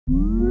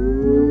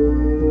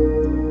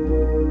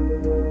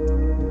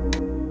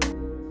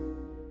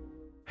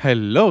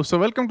Hello, so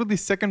welcome to the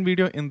second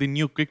video in the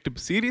new quick tip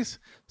series.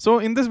 So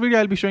in this video,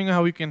 I'll be showing you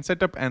how you can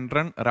set up and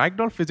run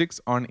ragdoll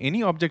physics on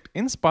any object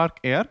in Spark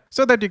AR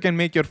so that you can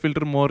make your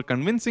filter more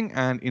convincing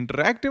and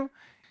interactive.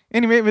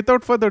 Anyway,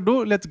 without further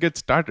ado, let's get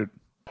started.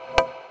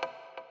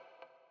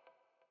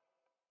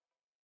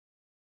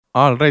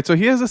 Alright, so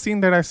here's the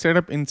scene that I set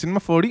up in Cinema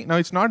 4D. Now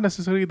it's not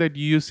necessary that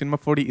you use Cinema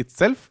 4D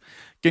itself.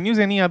 You can use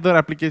any other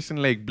application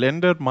like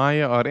Blender,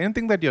 Maya, or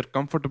anything that you're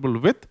comfortable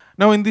with.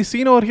 Now in the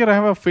scene over here, I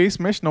have a face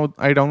mesh. Now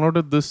I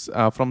downloaded this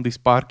from the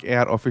Spark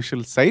AR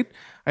official site.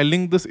 I'll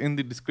link this in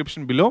the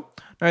description below.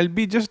 Now, I'll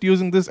be just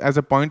using this as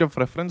a point of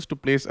reference to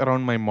place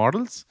around my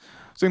models.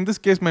 So in this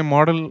case, my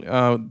model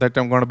that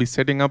I'm going to be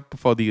setting up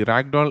for the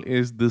ragdoll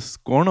is this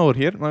cone over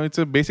here. Now it's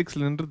a basic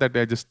cylinder that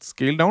I just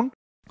scaled down.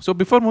 So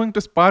before moving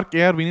to Spark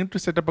AR, we need to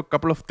set up a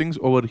couple of things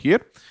over here.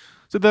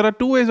 So there are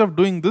two ways of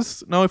doing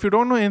this. Now, if you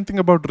don't know anything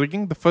about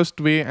rigging, the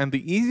first way and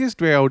the easiest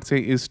way I would say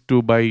is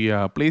to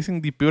by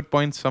placing the pivot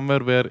point somewhere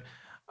where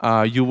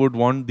you would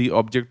want the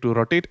object to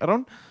rotate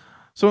around.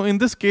 So in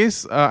this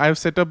case, I've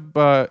set up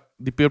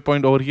the pivot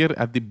point over here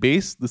at the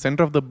base, the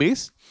center of the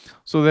base,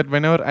 so that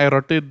whenever I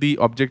rotate the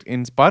object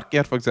in Spark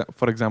AR,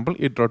 for example,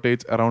 it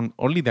rotates around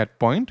only that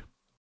point.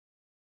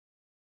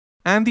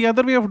 And the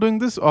other way of doing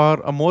this,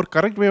 or a more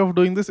correct way of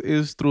doing this,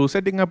 is through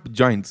setting up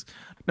joints.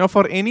 Now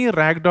for any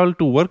ragdoll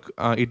to work,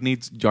 it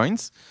needs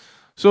joints.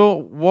 So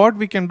what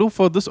we can do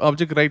for this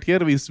object right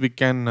here is we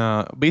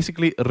can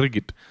basically rig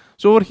it.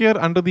 So over here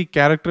under the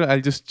character, I'll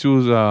just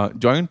choose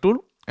joint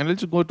tool and I'll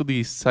just go to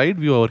the side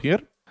view over here.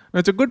 Now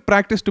it's a good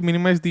practice to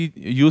minimize the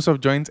use of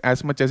joints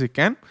as much as you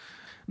can.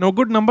 Now a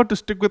good number to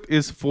stick with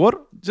is 4.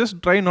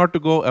 Just try not to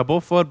go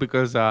above 4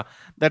 because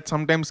that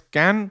sometimes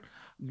can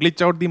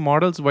glitch out the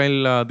models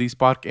while the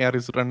Spark AR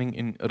is running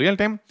in real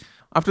time.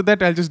 After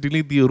that, I'll just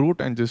delete the root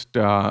and just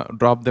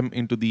drop them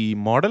into the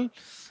model.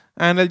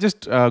 And I'll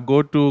just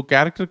go to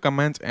character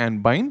commands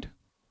and bind.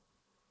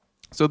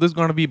 So this is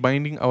going to be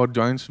binding our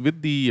joints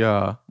with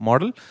the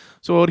model.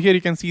 So over here,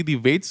 you can see the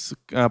weights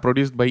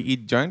produced by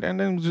each joint. And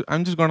then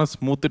I'm just going to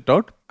smooth it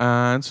out.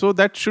 And so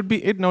that should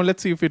be it. Now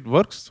let's see if it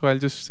works. So I'll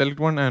just select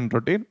one and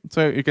rotate.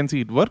 So you can see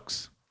it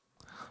works.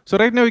 So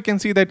right now you can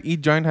see that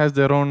each joint has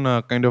their own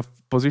kind of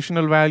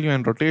positional value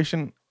and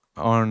rotation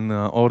on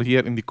over here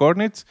in the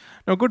coordinates.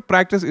 Now good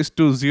practice is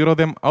to zero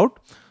them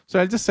out. So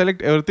I'll just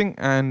select everything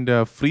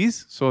and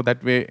freeze. So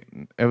that way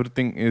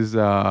everything is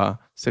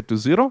set to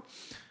 0.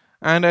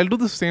 And I'll do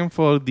the same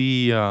for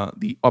the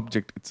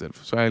object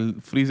itself. So I'll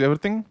freeze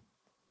everything.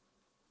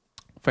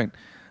 Fine.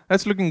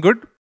 That's looking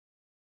good.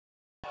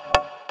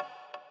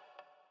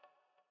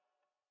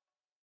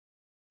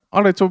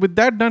 Alright, so with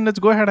that done, let's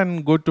go ahead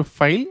and go to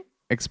File,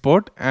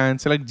 Export, and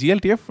select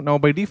GLTF. Now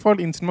by default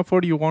in Cinema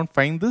 4D you won't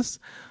find this.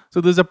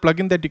 So there's a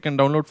plugin that you can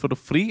download for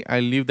free.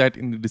 I'll leave that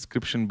in the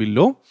description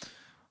below.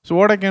 So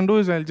what I can do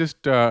is I'll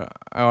just, I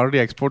already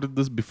exported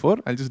this before.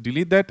 I'll just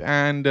delete that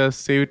and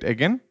save it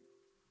again.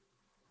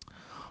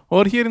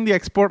 Over here in the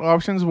export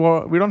options,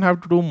 we don't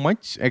have to do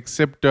much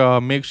except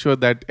make sure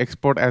that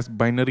export as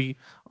binary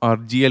or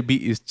GLB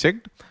is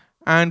checked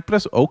and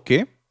press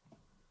OK.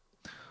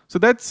 So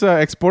that's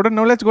exported.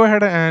 Now let's go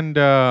ahead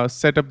and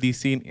set up the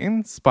scene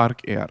in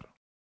Spark AR.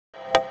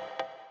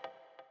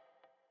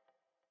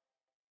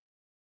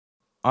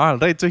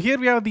 Alright, so here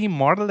we have the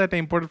model that I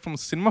imported from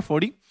Cinema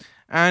 4D.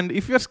 And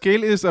if your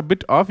scale is a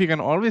bit off, you can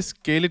always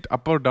scale it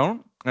up or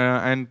down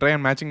and try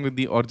and matching with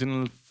the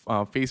original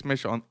face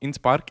mesh in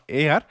Spark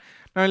AR.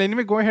 Now I'll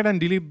anyway go ahead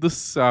and delete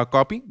this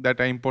copy that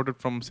I imported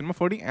from Cinema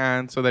 4D,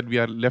 and so that we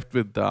are left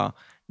with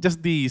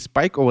just the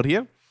spike over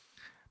here.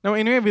 Now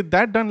anyway, with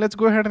that done, let's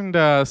go ahead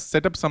and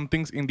set up some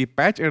things in the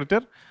patch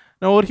editor.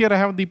 Now over here I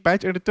have the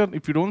patch editor.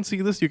 If you don't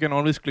see this, you can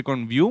always click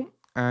on view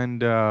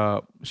and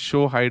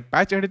show hide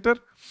patch editor.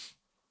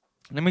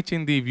 Let me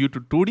change the view to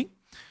 2D.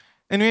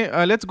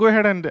 Anyway, let's go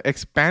ahead and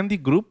expand the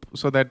group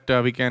so that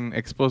we can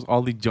expose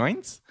all the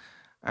joints.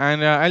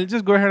 And I'll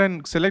just go ahead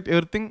and select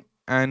everything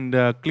and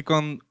click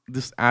on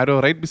this arrow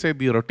right beside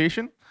the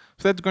rotation.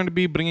 So that's going to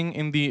be bringing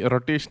in the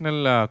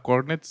rotational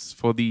coordinates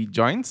for the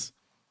joints.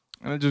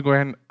 And I'll just go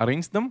ahead and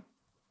arrange them.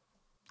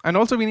 And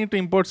also we need to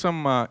import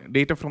some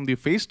data from the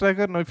face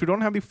tracker. Now if you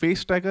don't have the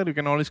face tracker, you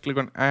can always click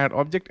on add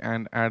object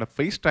and add a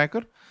face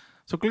tracker.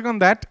 So click on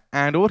that,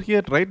 and over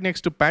here right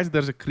next to patch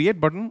there's a create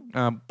button.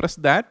 Press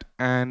that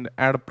and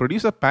add a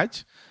producer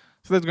patch.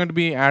 So that's going to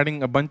be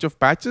adding a bunch of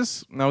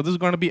patches. Now this is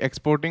going to be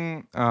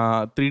exporting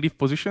 3D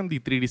position, the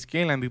 3D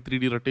scale, and the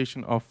 3D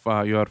rotation of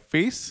your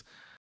face.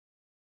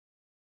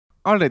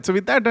 Alright, so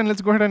with that done,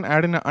 let's go ahead and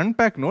add in an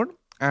unpack node.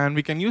 And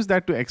we can use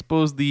that to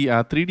expose the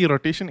 3D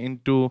rotation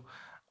into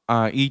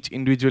each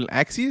individual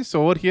axis.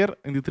 So over here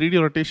in the 3D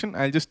rotation,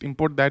 I'll just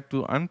import that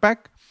to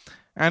unpack.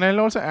 And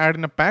I'll also add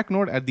in a pack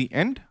node at the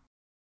end.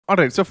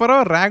 Alright, so for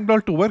our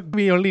ragdoll to work,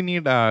 we only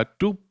need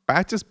 2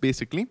 patches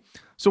basically.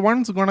 So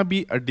one's going to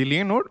be a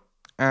delay node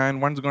and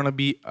one's going to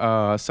be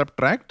a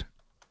subtract.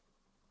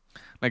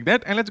 Like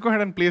that. And let's go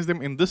ahead and place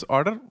them in this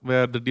order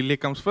where the delay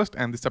comes first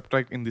and the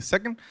subtract in the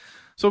second.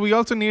 So we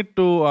also need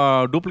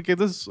to duplicate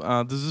this.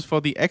 This is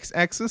for the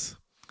x-axis.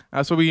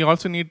 So we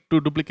also need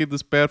to duplicate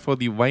this pair for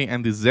the y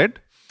and the z.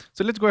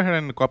 So let's go ahead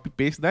and copy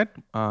paste that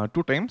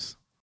 2 times.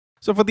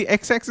 So for the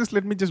x-axis,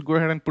 let me just go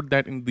ahead and put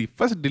that in the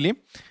first delay.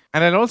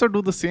 And I'll also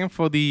do the same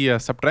for the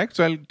subtract.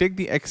 So I'll take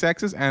the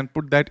x-axis and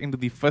put that into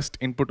the first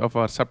input of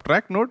our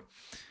subtract node.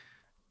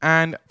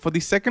 And for the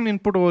second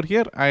input over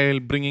here, I'll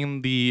bring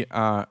in the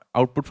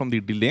output from the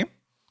delay,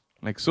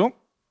 like so.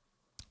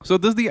 So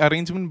this is the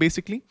arrangement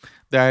basically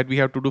that we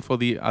have to do for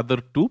the other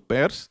 2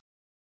 pairs.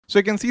 So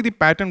you can see the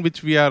pattern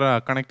which we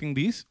are connecting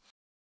these.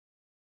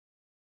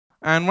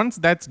 And once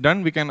that's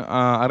done, we can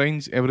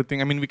arrange everything.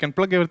 I mean, we can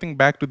plug everything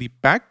back to the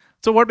pack.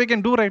 So what we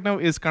can do right now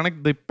is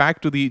connect the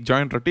pack to the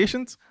joint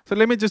rotations. So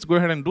let me just go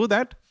ahead and do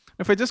that.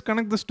 If I just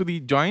connect this to the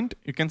joint,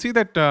 you can see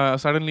that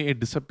suddenly it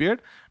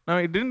disappeared. Now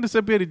it didn't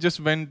disappear, it just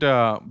went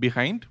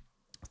behind.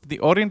 The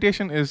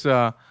orientation is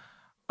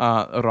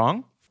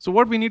wrong. So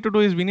what we need to do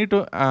is we need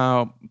to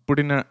put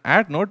in an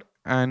add node,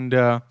 and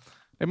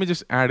let me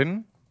just add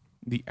in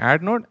the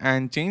add node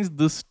and change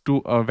this to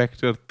a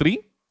vector 3.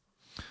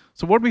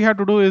 So what we have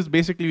to do is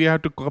basically we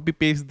have to copy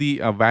paste the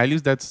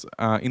values that's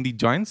in the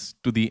joints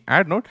to the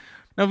add node.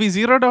 Now we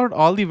zeroed out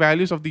all the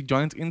values of the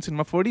joints in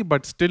Cinema 4D,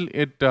 but still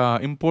it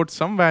imports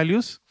some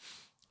values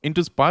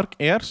into Spark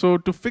AR. So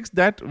to fix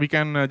that, we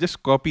can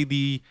just copy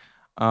the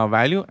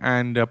value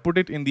and put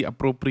it in the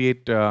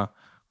appropriate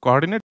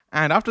coordinate.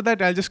 And after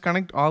that, I'll just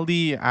connect all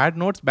the add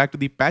nodes back to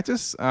the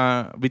patches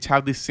which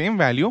have the same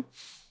value.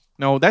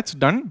 Now that's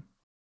done.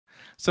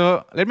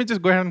 So let me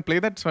just go ahead and play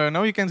that. So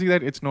now you can see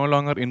that it's no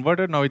longer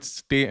inverted. Now it's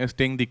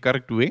staying the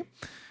correct way.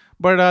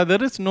 But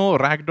there is no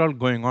ragdoll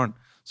going on.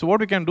 So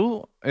what we can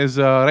do is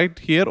right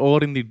here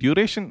over in the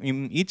duration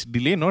in each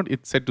delay node,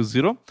 it's set to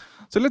 0.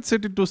 So let's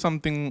set it to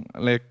something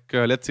like,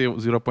 let's say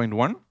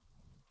 0.1.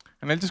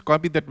 And I'll just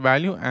copy that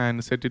value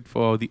and set it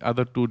for the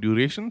other 2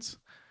 durations.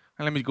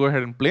 And let me go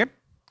ahead and play it.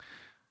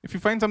 If you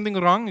find something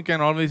wrong, you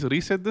can always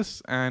reset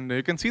this. And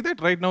you can see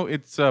that right now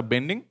it's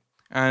bending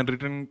and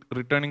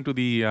returning to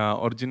the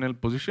original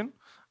position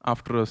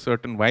after a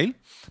certain while.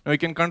 Now you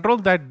can control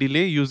that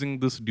delay using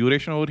this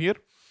duration over here.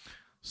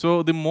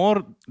 So the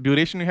more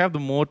duration you have, the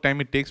more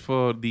time it takes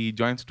for the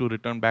joints to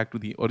return back to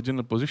the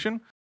original position.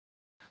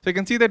 So you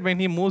can see that when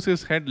he moves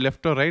his head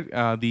left or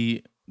right,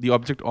 the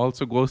object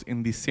also goes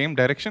in the same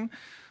direction.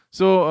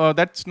 So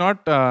that's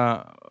not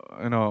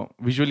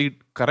visually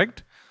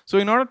correct. So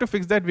in order to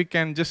fix that, we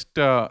can just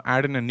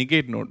add in a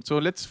negate node. So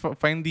let's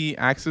find the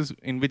axis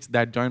in which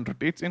that joint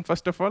rotates in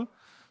first of all.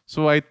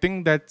 So I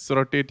think that's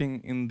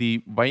rotating in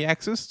the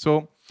y-axis.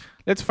 So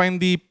let's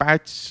find the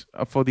patch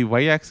for the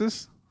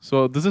y-axis.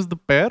 So this is the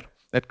pair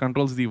that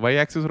controls the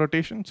y-axis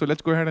rotation. So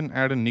let's go ahead and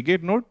add a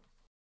negate node.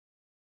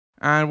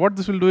 And what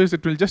this will do is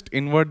it will just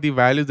invert the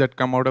values that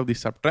come out of the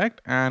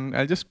subtract, and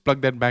I'll just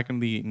plug that back in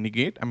the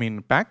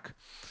pack.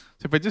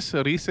 So if I just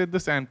reset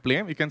this and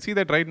play, you can see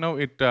that right now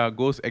it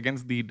goes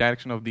against the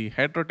direction of the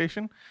head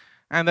rotation,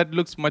 and that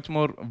looks much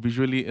more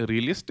visually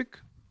realistic.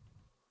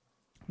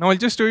 Now I'll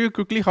just show you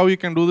quickly how you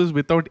can do this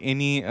without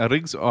any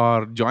rigs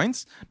or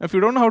joints. Now if you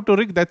don't know how to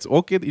rig, that's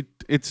okay,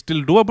 it's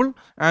still doable.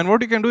 And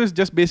what you can do is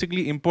just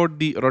basically import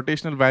the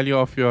rotational value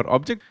of your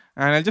object,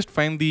 and I'll just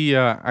find the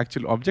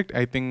actual object.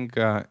 I think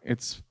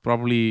it's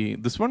probably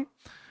this one.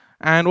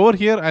 And over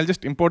here, I'll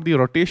just import the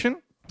rotation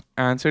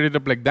and set it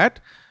up like that.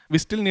 We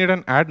still need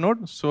an add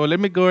node. So let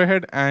me go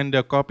ahead and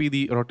copy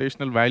the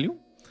rotational value.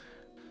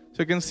 So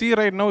you can see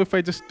right now, if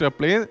I just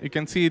play, you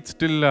can see it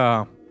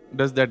still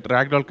does that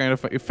ragdoll kind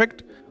of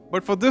effect.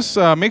 But for this,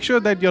 make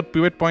sure that your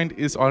pivot point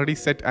is already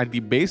set at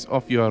the base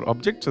of your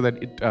object so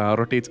that it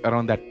rotates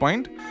around that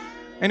point.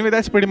 Anyway,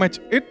 that's pretty much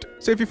it.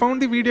 So if you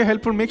found the video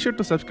helpful, make sure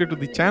to subscribe to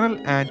the channel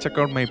and check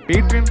out my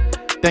Patreon.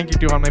 Thank you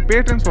to all my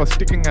patrons for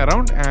sticking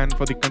around and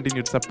for the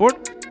continued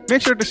support.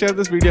 Make sure to share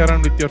this video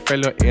around with your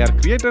fellow AR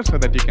creators so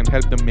that you can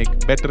help them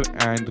make better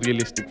and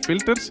realistic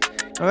filters.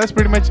 Now that's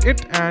pretty much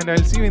it, and I'll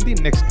see you in the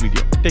next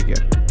video. Take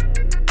care.